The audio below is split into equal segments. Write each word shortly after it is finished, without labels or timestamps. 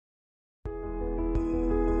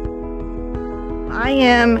I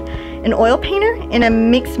am an oil painter and a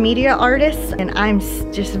mixed media artist, and I'm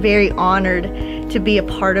just very honored to be a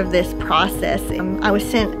part of this process. I was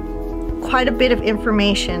sent quite a bit of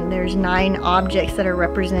information. There's 9 objects that are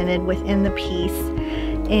represented within the piece,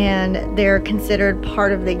 and they're considered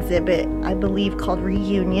part of the exhibit, I believe, called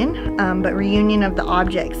Reunion, but reunion of the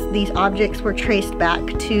objects. These objects were traced back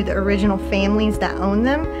to the original families that owned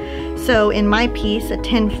them. So in my piece, a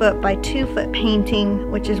 10-foot by 2-foot painting,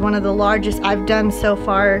 which is one of the largest I've done so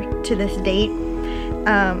far to this date,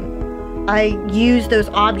 I used those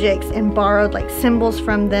objects and borrowed like symbols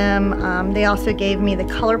from them. They also gave me the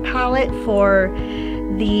color palette for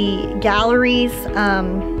the galleries,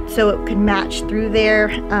 so it could match through there.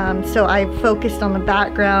 So I focused on the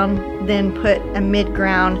background, then put a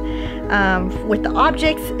midground with the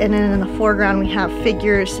objects, and then in the foreground we have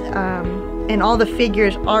figures, and all the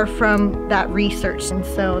figures are from that research, and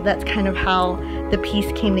so that's kind of how the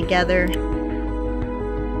piece came together.